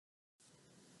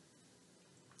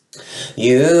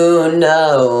You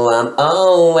know I'm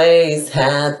always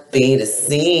happy to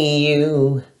see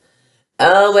you.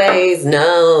 Always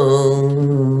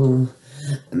know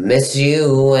I miss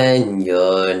you when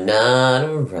you're not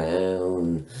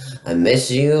around. I miss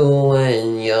you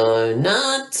when you're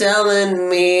not telling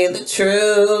me the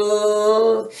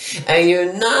truth. And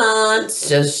you're not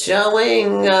just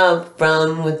showing up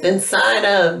from within inside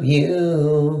of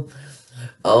you.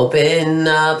 Open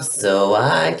up so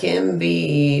I can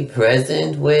be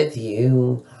present with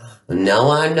you.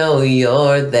 Now I know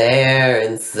you're there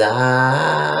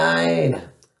inside.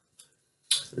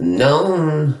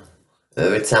 No.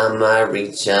 Every time I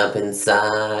reach up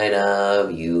inside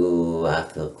of you, I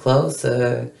feel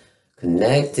closer,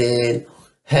 connected,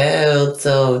 held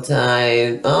so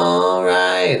tight.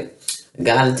 Alright,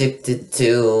 got addicted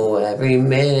to every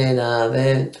minute of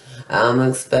it. I'm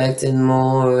expecting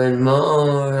more and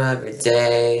more every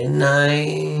day and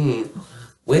night.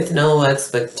 With no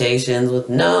expectations, with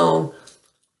no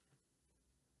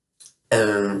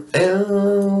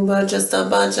but just a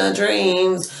bunch of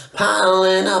dreams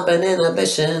piling up and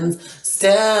inhibitions.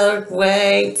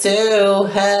 Stairway to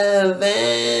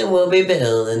heaven, we'll be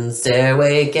building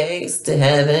stairway gates to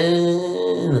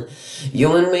heaven.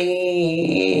 You and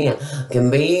me can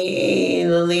be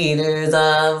the leaders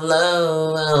of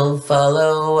love.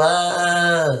 Follow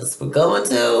us. We're going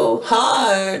too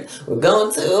hard. We're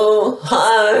going too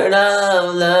hard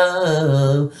of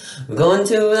love. We're going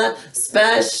to that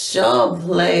special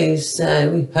place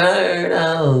that we heard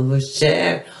of. We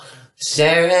share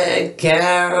it,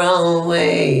 Carol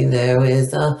way. There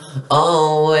is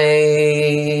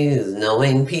always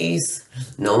knowing peace,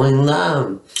 knowing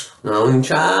love, knowing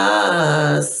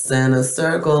trust, and a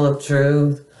circle of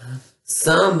truth.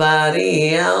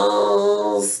 Somebody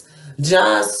else,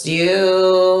 just you.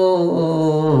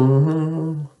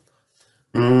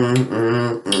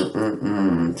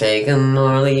 Take 'em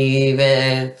or leave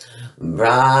it.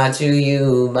 Brought to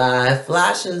you by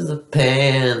flashes of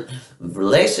pen,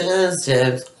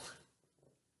 relationships.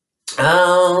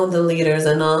 All the leaders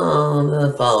and all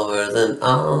the followers and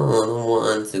all the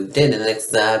ones who didn't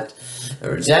accept,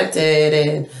 rejected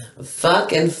it,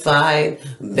 fucking fight,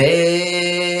 bitch,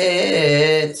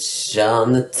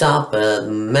 on the top of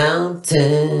the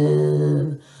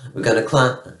mountain. We're gonna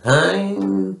climb,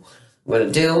 we're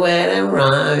gonna do it and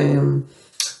rhyme.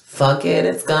 Fuck it,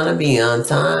 it's gonna be on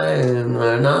time,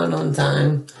 or not on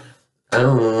time.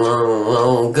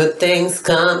 Oh, good things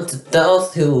come to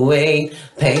those who wait.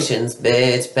 Patience,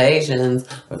 bitch, patience.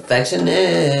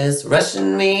 Perfectionist,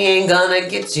 rushing me ain't gonna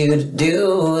get you to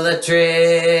do the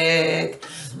trick.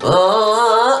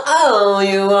 Oh,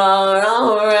 you are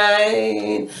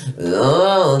alright.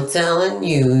 Oh, telling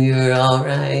you you're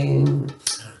alright.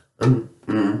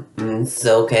 It's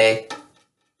okay.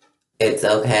 It's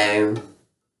okay.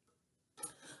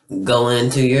 Go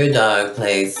into your dark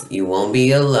place, you won't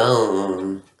be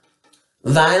alone.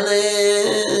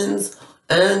 Violence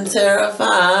and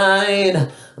terrified,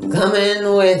 I'm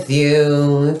coming with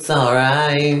you, it's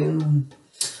alright.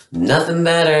 Nothing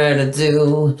better to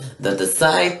do than to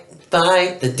fight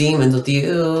the demons with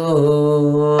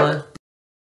you.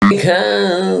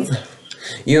 Because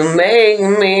you make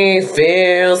me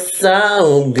feel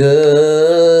so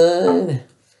good.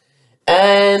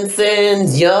 And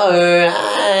since your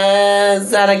eyes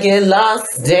that I get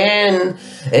lost in,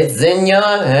 it's in your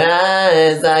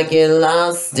eyes I get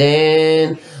lost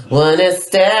in. When it's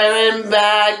staring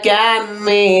back at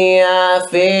me, I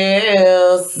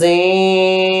feel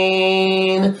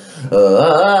seen.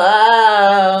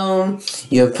 Oh,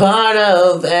 you're part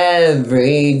of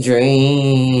every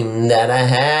dream that I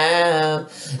have.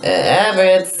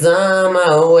 Every time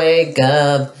I wake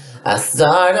up, I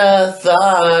start a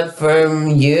thought from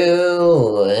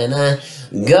you, and I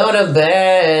go to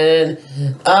bed,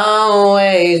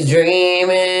 always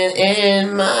dreaming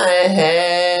in my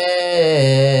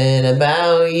head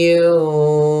about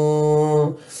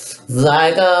you.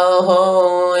 Like a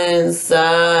hole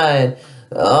inside,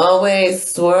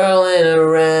 always swirling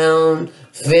around,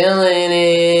 feeling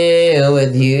it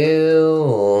with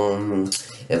you.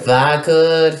 If I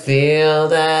could feel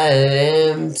that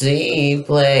empty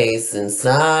place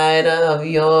inside of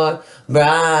your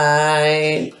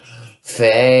bright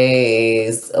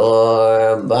face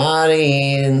or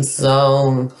body and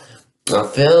soul, I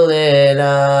feel it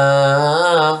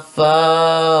up.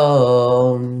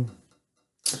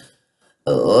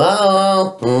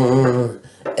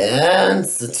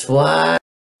 Once or twice.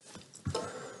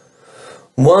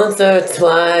 Once or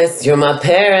twice, you're my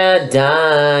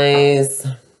paradise.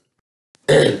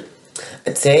 I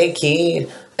take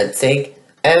heed, I take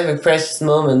Every precious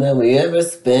moment that we ever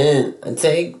spent. I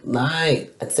take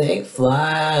light, I take flight.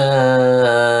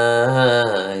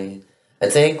 I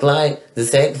take light,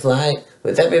 just take flight.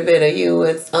 With every bit of you,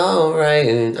 it's alright.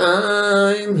 And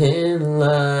I'm in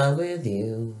love with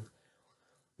you.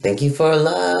 Thank you for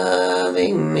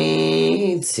loving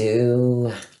me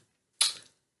too.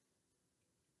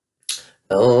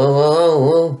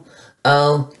 Oh,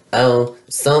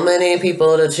 so many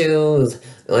people to choose.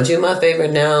 Aren't you my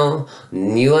favorite now?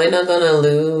 You ain't not gonna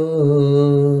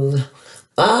lose.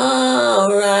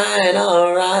 Alright,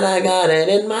 I got it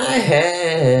in my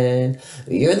head.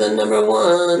 You're the number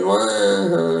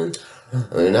one.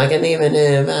 And I can even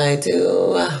invite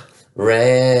to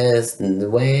rest,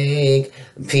 wake,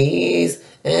 peace,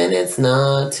 and it's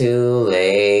not too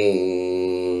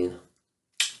late.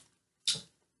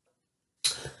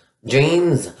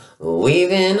 Dreams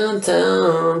weaving on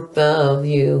top of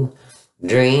you.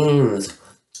 Dreams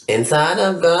inside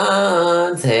of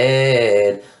God's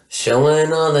head.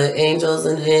 Showing all the angels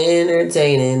and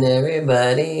entertaining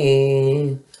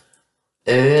everybody.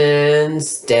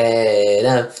 Instead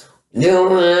of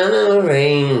doing the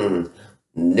ring,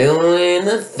 doing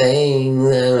the thing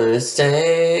that we're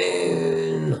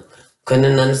saying.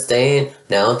 Couldn't understand,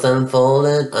 now it's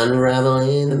unfolding,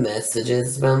 unraveling the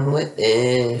messages from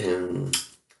within.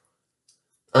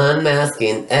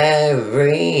 Unmasking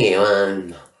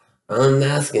everyone,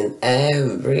 unmasking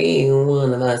every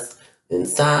one of us.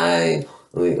 Inside,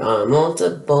 we are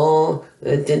multiple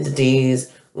identities.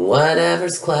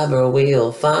 Whatever's clever,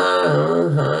 we'll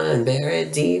find.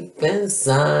 Buried deep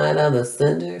inside of the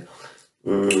center,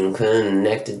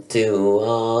 connected to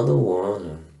all the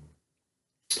water.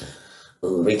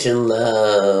 Reaching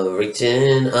love,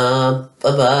 reaching up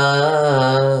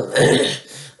above.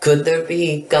 Could there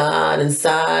be God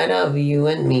inside of you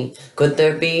and me? Could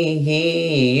there be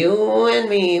you and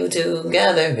me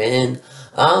together in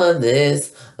all of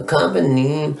this?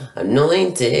 Accompanied,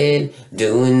 anointed,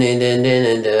 doing it in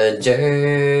a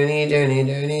journey.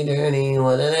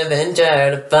 What an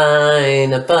adventure to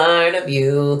find a part of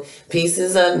you,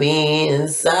 pieces of me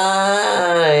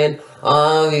inside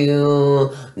of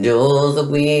you, jewels that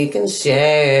we can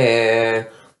share.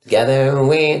 Together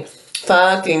we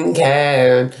fucking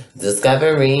care.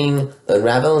 Discovering,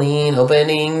 unraveling,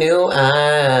 opening new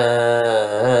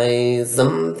eyes.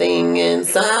 Something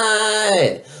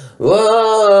inside.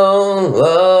 Whoa,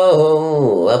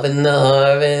 up in the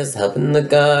harvest, up in the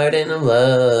garden of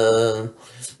love.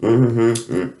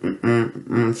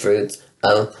 Fruits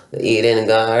of the Eden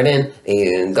garden,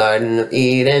 Eden garden of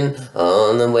Eden,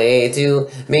 on the way to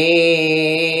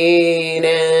meeting.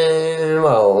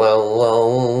 Whoa.